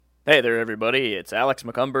Hey there, everybody. It's Alex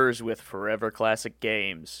McCumbers with Forever Classic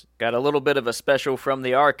Games. Got a little bit of a special from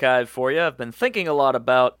the archive for you. I've been thinking a lot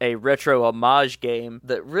about a retro homage game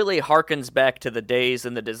that really harkens back to the days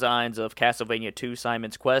and the designs of Castlevania 2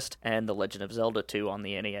 Simon's Quest and The Legend of Zelda 2 on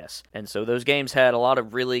the NES. And so those games had a lot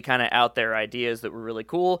of really kind of out there ideas that were really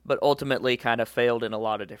cool, but ultimately kind of failed in a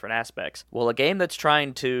lot of different aspects. Well, a game that's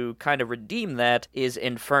trying to kind of redeem that is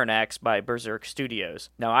Infernax by Berzerk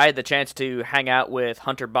Studios. Now, I had the chance to hang out with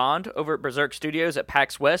Hunter Bond over at Berzerk Studios at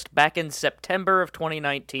PAX West back in September of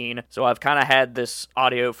 2019, so I've kind of had this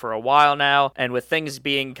audio for a while now, and with things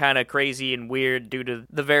being kind of crazy and weird due to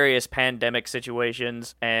the various pandemic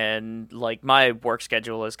situations, and like my work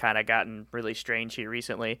schedule has kind of gotten really strange here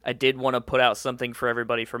recently, I did want to put out something for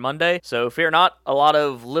everybody for Monday, so fear not, a lot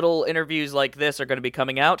of little interviews like this are going to be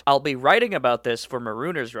coming out. I'll be writing about this for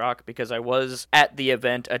Marooners Rock because I was at the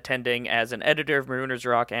event attending as an editor of Marooners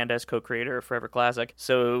Rock and as co-creator of Forever Classic,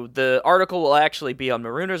 so the article will actually be on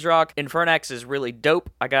Marooners Rock. Infernax is really dope.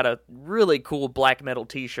 I got a really cool black metal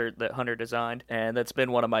t-shirt that Hunter designed, and that's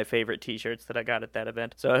been one of my favorite t-shirts that I got at that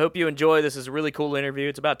event. So I hope you enjoy. This is a really cool interview.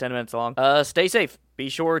 It's about 10 minutes long. Stay safe. Be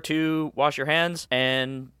sure to wash your hands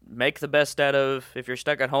and make the best out of, if you're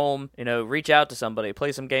stuck at home, reach out to somebody,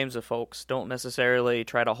 play some games with folks. Don't necessarily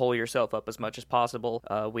try to hole yourself up as much as possible.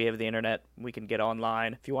 We have the internet. We can get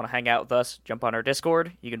online. If you want to hang out with us, jump on our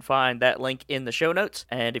Discord. You can find that link in the show notes.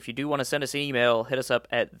 And if you do want to send us an email, hit us up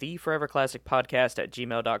at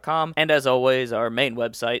theforeverclassicpodcast@gmail.com. And as always, our main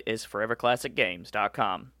website is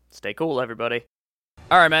foreverclassicgames.com. Stay cool, everybody.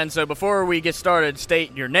 All right, man, so before we get started,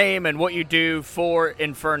 state your name and what you do for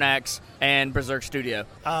Infernax and Berzerk Studio.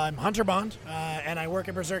 I'm Hunter Bond, and I work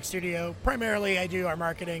at Berzerk Studio. Primarily, I do our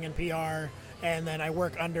marketing and PR, and then I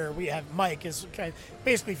work under, we have Mike,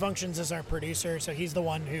 basically functions as our producer, so he's the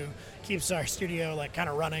one who keeps our studio kind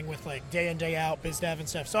of running with day in, day out, biz dev and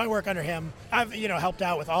stuff. So I work under him. I've, helped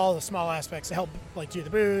out with all the small aspects. I help do the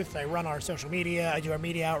booth, I run our social media, I do our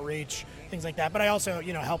media outreach, things like that. But I also,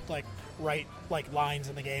 help write lines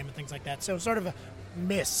in the game and things like that. So sort of a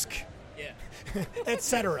misc,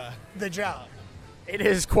 etc. The job. It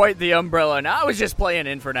is quite the umbrella. Now, I was just playing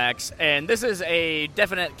Infernax, and this is a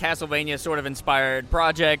definite Castlevania sort of inspired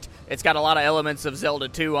project. It's got a lot of elements of Zelda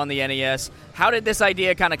 2 on the NES. How did this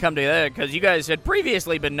idea kind of come together? Because you guys had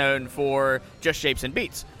previously been known for Just Shapes and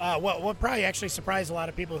Beats. What probably actually surprised a lot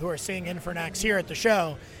of people who are seeing Infernax here at the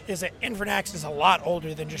show is that Infernax is a lot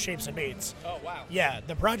older than Just Shapes and Beats. Oh, wow. Yeah,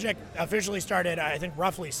 the project officially started, I think,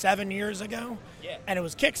 roughly 7 years ago. Yeah. And it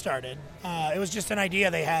was kickstarted. It was just an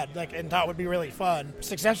idea they had and thought would be really fun.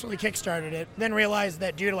 Successfully kickstarted it, then realized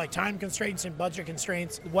that due to time constraints and budget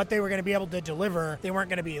constraints, what they were going to be able to deliver, they weren't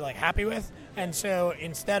going to be happy with. And so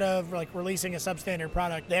instead of releasing a substandard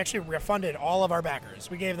product, they actually refunded all of our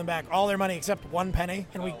backers. We gave them back all their money except 1 penny,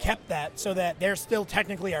 and we kept that so that they're still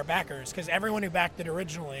technically our backers, because everyone who backed it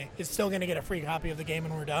originally is still going to get a free copy of the game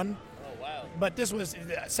when we're done. But this was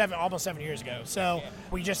almost 7 years ago. So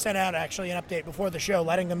we just sent out actually an update before the show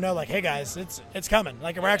letting them know, hey guys, it's coming.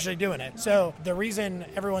 We're actually doing it. So the reason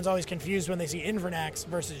everyone's always confused when they see Infernax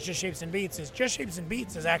versus Just Shapes and Beats is Just Shapes and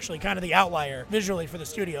Beats is actually kind of the outlier visually for the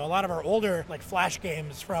studio. A lot of our older Flash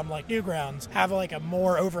games from Newgrounds have a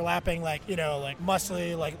more overlapping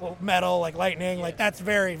muscly metal, lightning. That's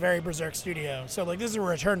very, very Berzerk Studio. So this is a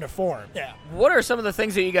return to form. Yeah. What are some of the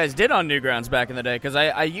things that you guys did on Newgrounds back in the day? Because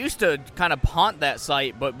I used to kind of haunt that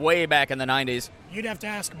site, but way back in the 90s. You'd have to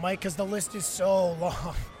ask Mike because the list is so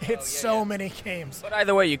long. It's so many games. But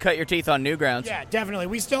either way, you cut your teeth on Newgrounds. Yeah, definitely.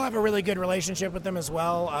 We still have a really good relationship with them as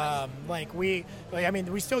well. We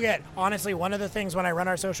still get, honestly, one of the things when I run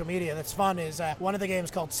our social media that's fun is one of the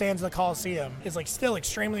games called Sands of the Coliseum is still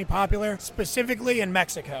extremely popular, specifically in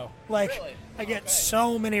Mexico. Really? I get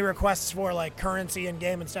so many requests for currency in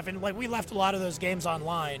game and stuff, and we left a lot of those games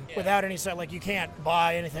online without any you can't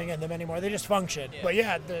buy anything in them anymore. They just function. But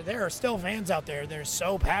yeah, there are still fans out there. They're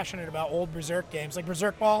so passionate about old Berzerk games.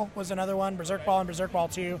 Berzerk Ball was another one. Berzerk Ball and Berzerk Ball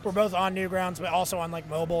 2 were both on Newgrounds, but also on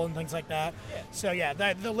mobile and things like that. Yeah. So yeah,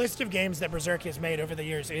 the list of games that Berzerk has made over the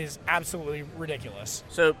years is absolutely ridiculous.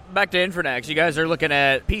 So back to Infernax, you guys are looking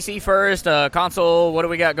at PC first, console. What do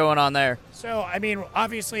we got going on there? So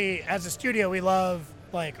obviously, as a studio, we love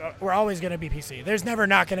we're always going to be PC. There's never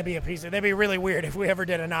not going to be a PC. That'd be really weird if we ever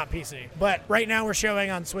did a not PC. But right now we're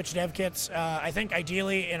showing on Switch dev kits. I think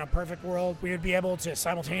ideally in a perfect world, we would be able to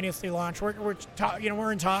simultaneously launch.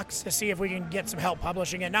 We're in talks to see if we can get some help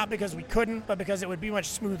publishing it. Not because we couldn't, but because it would be much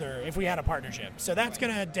smoother if we had a partnership. So that's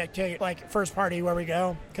going to dictate first party where we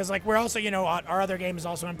go. Because we're also, our other game is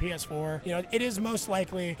also on PS4. It is most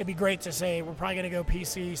likely, it'd be great to say we're probably going to go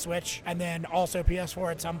PC, Switch, and then also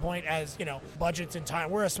PS4 at some point as, budgets and time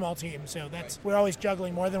we're a small team, so we're always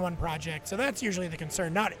juggling more than one project. So that's usually the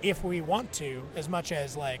concern, not if we want to, as much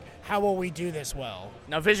as like how will we do this well.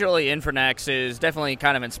 Now, visually, Infernax is definitely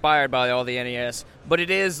kind of inspired by all the NES, but it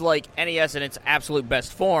is like NES in its absolute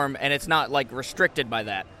best form, and it's not like restricted by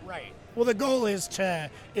that. Right. Well, the goal is to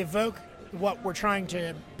evoke what we're trying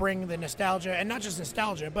to bring, the nostalgia, and not just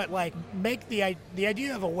nostalgia, but like make the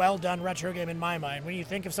idea of a well-done retro game in my mind. When you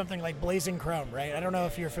think of something like Blazing Chrome, right? I don't know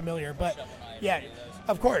if you're familiar, but yeah,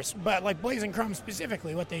 of course. But like Blazing Chrome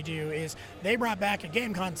specifically, what they do is they brought back a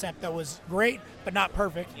game concept that was great but not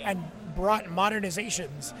perfect, and brought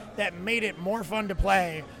modernizations that made it more fun to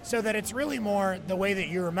play, so that it's really more the way that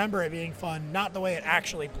you remember it being fun, not the way it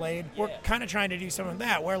actually played. We're kind of trying to do some of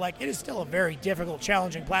that, where like it is still a very difficult,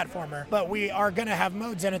 challenging platformer, but we are going to have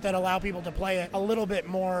modes in it that allow people to play it a little bit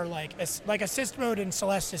more like assist mode in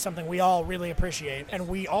Celeste is something we all really appreciate, and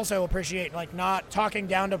we also appreciate like not talking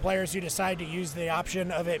down to players who decide to use the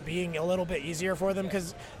option of it being a little bit easier for them,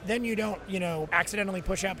 because then you don't, accidentally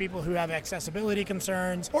push out people who have accessibility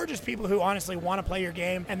concerns, or just people who honestly want to play your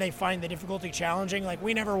game and they find the difficulty challenging. Like,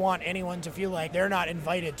 we never want anyone to feel like they're not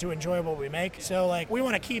invited to enjoy what we make. So like, we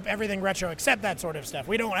want to keep everything retro except that sort of stuff.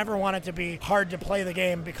 We don't ever want it to be hard to play the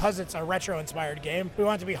game because it's a retro inspired game. We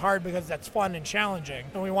want it to be hard because that's fun and challenging,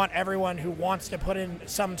 and we want everyone who wants to put in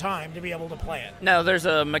some time to be able to play it. Now, there's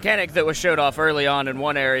a mechanic that was showed off early on in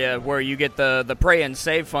one area where you get the pray and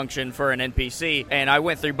save function for an NPC, and I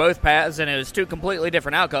went through both paths, and it was two completely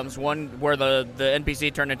different outcomes. One where the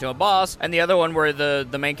NPC turned into a boss, and the other one where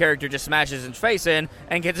the main character just smashes his face in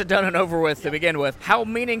and gets it done and over with to begin with. How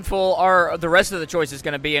meaningful are the rest of the choices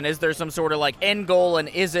going to be, and is there some sort of like end goal, and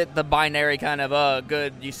is it the binary kind of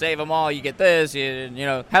good, you save them all, you get this,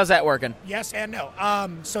 how's that working? Yes and no.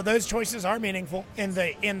 So those choices are meaningful in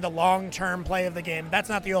the long-term play of the game. That's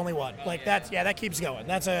not the only one. Like, that keeps going.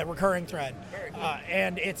 That's a recurring thread.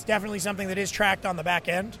 And it's definitely something that is tracked on the back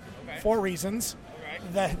end for reasons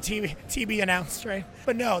that TB announced, right?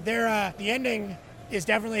 But no, the ending is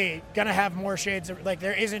definitely going to have more shades of, like,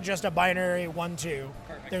 there isn't just a binary 1-2.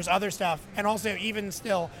 There's other stuff. And also, even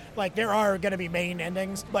still, like, there are going to be main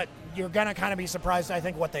endings, but you're going to kind of be surprised, I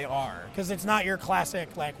think, what they are. Because it's not your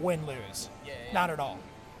classic, like, win-lose. Not at all.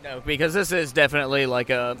 No, because this is definitely like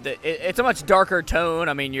it's a much darker tone.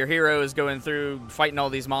 I mean, your hero is going through fighting all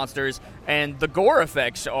these monsters, and the gore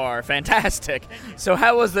effects are fantastic. So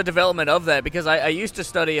how was the development of that? Because I used to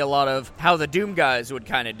study a lot of how the Doom guys would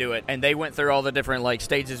kind of do it, and they went through all the different like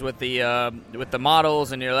stages with the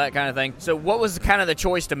models and that kind of thing. So what was kind of the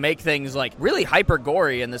choice to make things like really hyper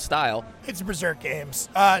gory in this style? It's Berzerk Games.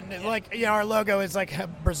 Our logo is like a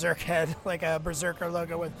Berzerk head, like a Berzerker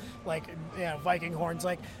logo with like Viking horns.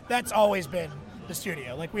 Like, that's always been the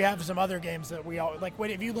studio. Like, we have some other games that we all like.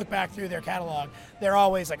 If you look back through their catalog, they're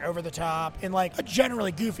always like over the top in like a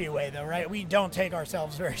generally goofy way, though, right? We don't take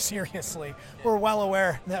ourselves very seriously. We're well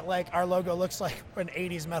aware that like our logo looks like an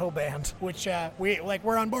 80s metal band, which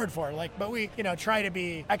we're on board for. Like, but we try to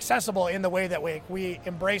be accessible in the way that we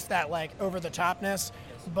embrace that like over the topness.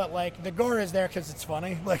 But like, the gore is there because it's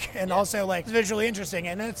funny, like, and also like it's visually interesting,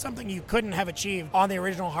 and it's something you couldn't have achieved on the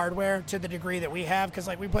original hardware to the degree that we have, because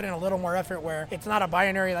like we put in a little more effort where it's not a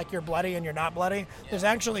binary like you're bloody and you're not bloody. There's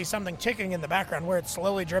actually something ticking in the background where it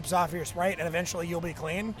slowly drips off your sprite, and eventually you'll be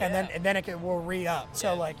clean, and then it will re-up.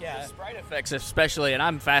 So like, the sprite effects especially, and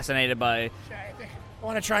I'm fascinated by. I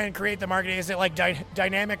want to try and create the marketing. Is it like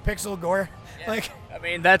dynamic pixel gore? Yeah. Like, I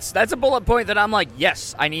mean, that's a bullet point that I'm like,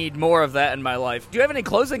 yes, I need more of that in my life. Do you have any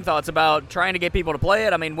closing thoughts about trying to get people to play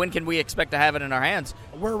it? I mean, when can we expect to have it in our hands?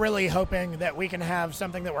 We're really hoping that we can have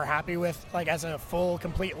something that we're happy with, like as a full,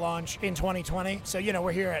 complete launch in 2020. So,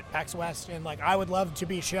 we're here at PAX West, and like, I would love to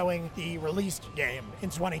be showing the released game in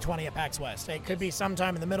 2020 at PAX West. It could be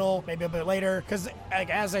sometime in the middle, maybe a bit later, because like,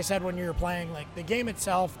 as I said when you were playing, like the game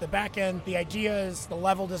itself, the back end, the ideas, the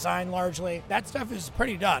level design, largely, that stuff is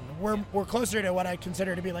pretty done. We're closer to what I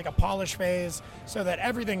consider to be like a polish phase, so that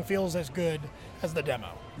everything feels as good as the demo.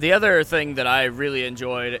 The other thing that I really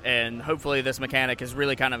enjoyed, and hopefully this mechanic is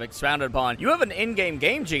really kind of expounded upon, you have an in-game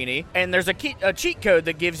game genie, and there's a cheat code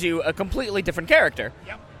that gives you a completely different character.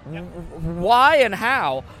 Yep. Why and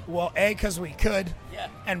how? Well, A, because we could,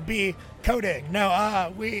 and B, coding.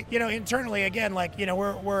 No, we, internally, again, like,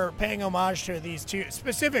 we're paying homage to these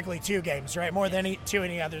specifically two games, right? More than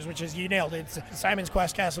any others, which is, you nailed it. It's Simon's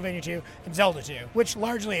Quest, Castlevania 2, and Zelda 2, which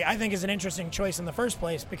largely I think is an interesting choice in the first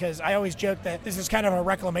place, because I always joke that this is kind of a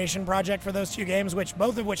reclamation project for those two games,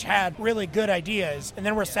 both of which had really good ideas, and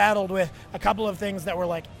then we're saddled with a couple of things that were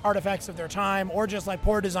like artifacts of their time, or just like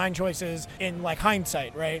poor design choices in like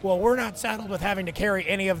hindsight, right? Well, we're not saddled with having to carry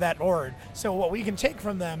any of that forward. So what we can take take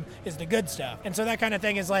from them is the good stuff. And so that kind of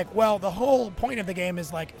thing is like, well, the whole point of the game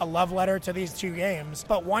is like a love letter to these two games,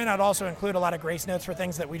 but why not also include a lot of grace notes for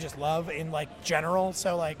things that we just love in like general?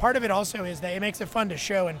 So like part of it also is that it makes it fun to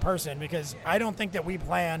show in person, because I don't think that we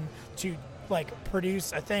plan to like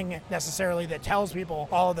produce a thing necessarily that tells people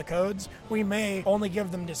all of the codes. We may only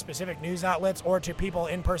give them to specific news outlets or to people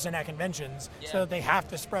in person at conventions, so that they have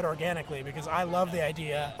to spread organically, because I love the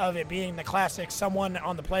idea of it being the classic someone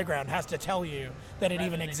on the playground has to tell you that it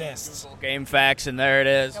even exists. Google game facts, and there it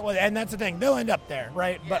is. Well, and that's the thing, they'll end up there,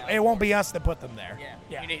 right? But it won't be us that put them there.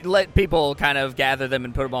 You need to let people kind of gather them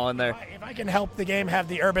and put them all in there. If I can help the game have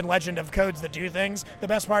the urban legend of codes that do things, the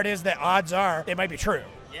best part is that odds are it might be true.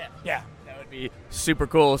 Yeah. Be super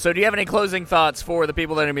cool. So do you have any closing thoughts for the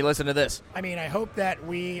people that are going to be listening to this? I mean, I hope that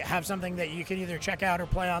we have something that you can either check out or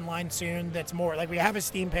play online soon that's more like, we have a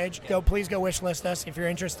Steam page. Please go wish list us if you're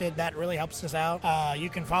interested. That really helps us out. You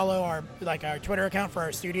can follow our Twitter account for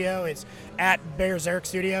our studio. It's at Berzerk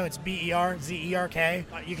Studio. It's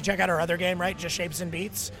Berzerk. You can check out our other game, right? Just Shapes and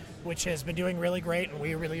Beats, which has been doing really great, and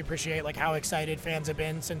we really appreciate like how excited fans have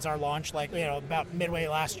been since our launch, about midway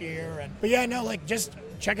last year. Just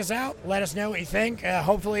check us out. Let us know what you think.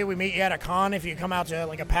 Hopefully we meet you at a con if you come out to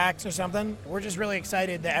like a PAX or something. We're just really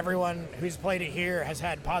excited that everyone who's played it here has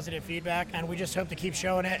had positive feedback, and we just hope to keep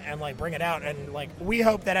showing it and like bring it out. And like we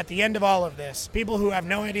hope that at the end of all of this, people who have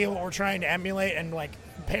no idea what we're trying to emulate and like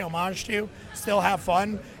pay homage to still have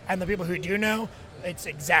fun, and the people who do know, it's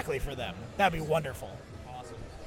exactly for them. That'd be wonderful.